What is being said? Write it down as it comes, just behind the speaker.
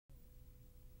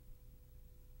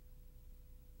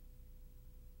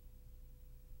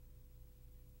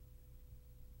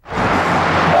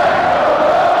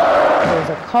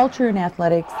culture in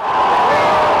athletics, and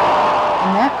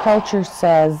that culture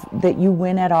says that you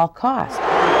win at all costs.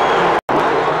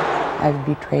 I've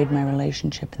betrayed my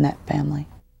relationship in that family.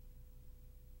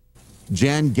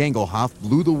 Jan Gengelhoff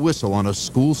blew the whistle on a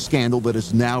school scandal that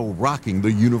is now rocking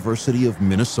the University of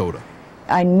Minnesota.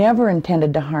 I never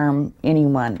intended to harm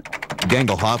anyone.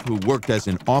 Gengelhoff, who worked as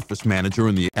an office manager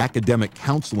in the academic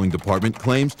counseling department,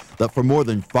 claims that for more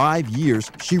than 5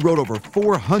 years, she wrote over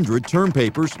 400 term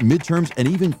papers, midterms, and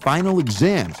even final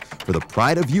exams for the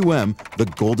pride of UM, the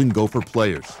Golden Gopher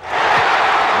players.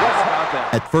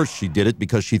 At first, she did it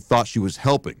because she thought she was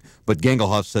helping, but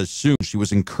Gengelhoff says soon she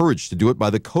was encouraged to do it by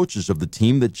the coaches of the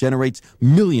team that generates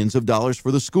millions of dollars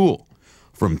for the school.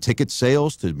 From ticket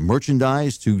sales to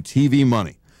merchandise to TV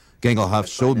money. Gengelhoff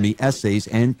showed me essays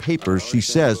and papers she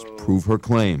says prove her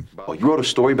claim. Oh, you wrote a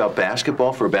story about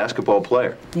basketball for a basketball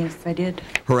player? Yes, I did.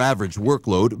 Her average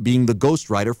workload being the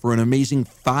ghostwriter for an amazing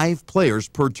 5 players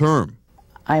per term.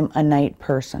 I'm a night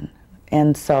person,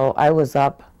 and so I was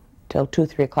up till 2,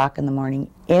 3 o'clock in the morning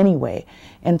anyway,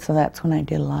 and so that's when I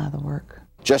did a lot of the work.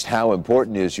 Just how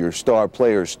important is your star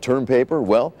player's term paper?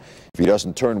 Well, if he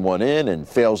doesn't turn one in and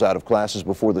fails out of classes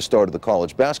before the start of the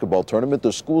college basketball tournament,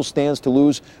 the school stands to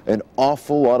lose an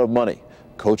awful lot of money.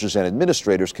 Coaches and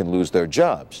administrators can lose their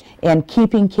jobs. And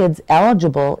keeping kids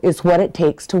eligible is what it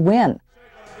takes to win.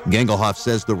 Gengelhoff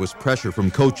says there was pressure from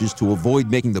coaches to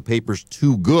avoid making the papers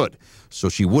too good, so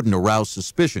she wouldn't arouse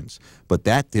suspicions, but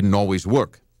that didn't always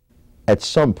work. At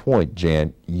some point,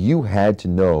 Jan, you had to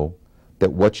know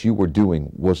that what you were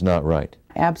doing was not right.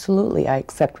 Absolutely, I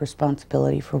accept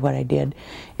responsibility for what I did,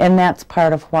 and that's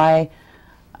part of why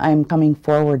I'm coming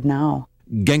forward now.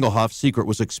 Gengelhoff's secret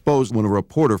was exposed when a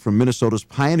reporter from Minnesota's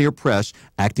Pioneer Press,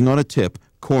 acting on a tip,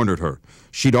 cornered her.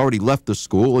 She'd already left the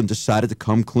school and decided to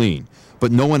come clean.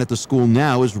 But no one at the school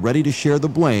now is ready to share the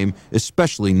blame,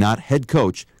 especially not head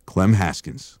coach Clem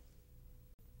Haskins.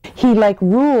 He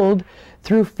ruled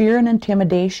through fear and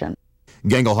intimidation.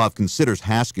 Gengelhoff considers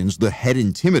Haskins the head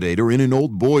intimidator in an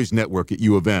old boys network at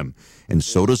U of M, and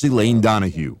so does Elaine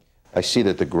Donahue. I see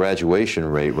that the graduation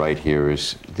rate right here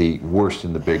is the worst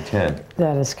in the Big Ten.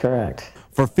 That is correct.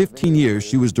 For 15 years,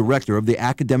 she was director of the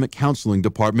academic counseling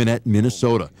department at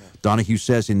Minnesota. Donahue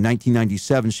says in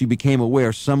 1997, she became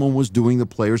aware someone was doing the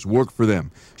players' work for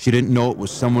them. She didn't know it was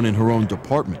someone in her own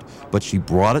department, but she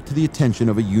brought it to the attention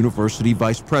of a university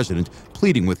vice president,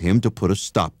 pleading with him to put a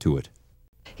stop to it.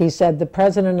 He said, the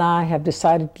president and I have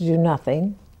decided to do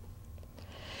nothing,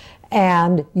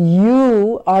 and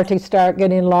you are to start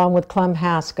getting along with Clem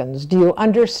Haskins. Do you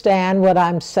understand what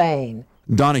I'm saying?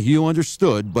 Donahue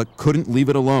understood, but couldn't leave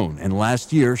it alone, and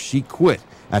last year she quit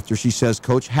after she says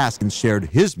Coach Haskins shared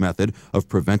his method of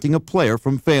preventing a player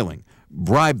from failing.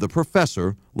 Bribe the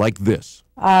professor like this.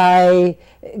 I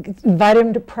invited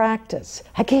him to practice.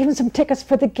 I gave him some tickets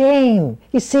for the game.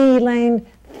 You see, Elaine,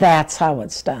 that's how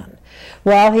it's done.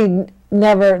 Well,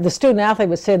 the student athlete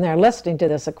was sitting there listening to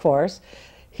this, of course.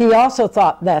 He also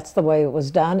thought that's the way it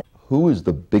was done. Who is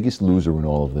the biggest loser in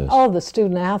all of this? Oh, the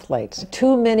student athletes.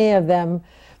 Too many of them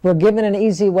were given an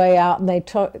easy way out, and they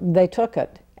took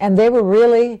it. And they were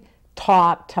really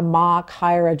taught to mock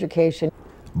higher education.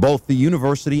 Both the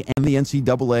university and the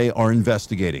NCAA are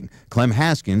investigating. Clem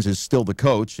Haskins is still the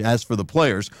coach. As for the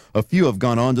players, a few have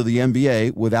gone on to the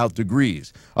NBA without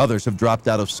degrees. Others have dropped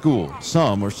out of school.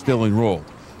 Some are still enrolled.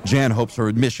 Jan hopes her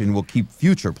admission will keep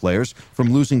future players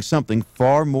from losing something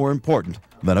far more important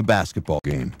than a basketball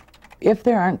game. If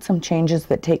there aren't some changes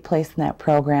that take place in that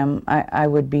program, I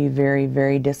would be very,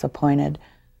 very disappointed.